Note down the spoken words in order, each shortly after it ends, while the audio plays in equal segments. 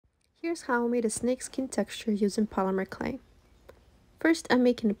Here's how I made a snake skin texture using polymer clay. First, I'm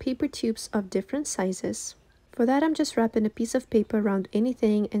making paper tubes of different sizes. For that, I'm just wrapping a piece of paper around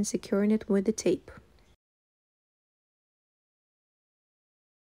anything and securing it with the tape.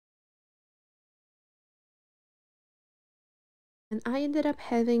 And I ended up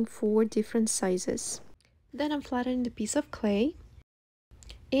having 4 different sizes. Then I'm flattening the piece of clay.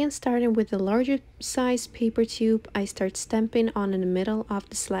 And starting with the larger size paper tube, I start stamping on in the middle of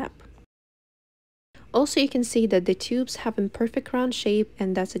the slab. Also, you can see that the tubes have a perfect round shape,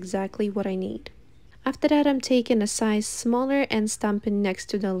 and that's exactly what I need. After that, I'm taking a size smaller and stamping next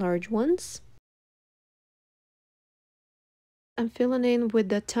to the large ones. I'm filling in with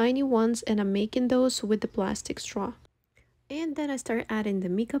the tiny ones and I'm making those with the plastic straw. And then I start adding the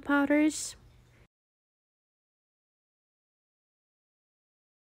mica powders.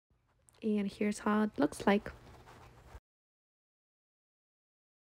 And here's how it looks like.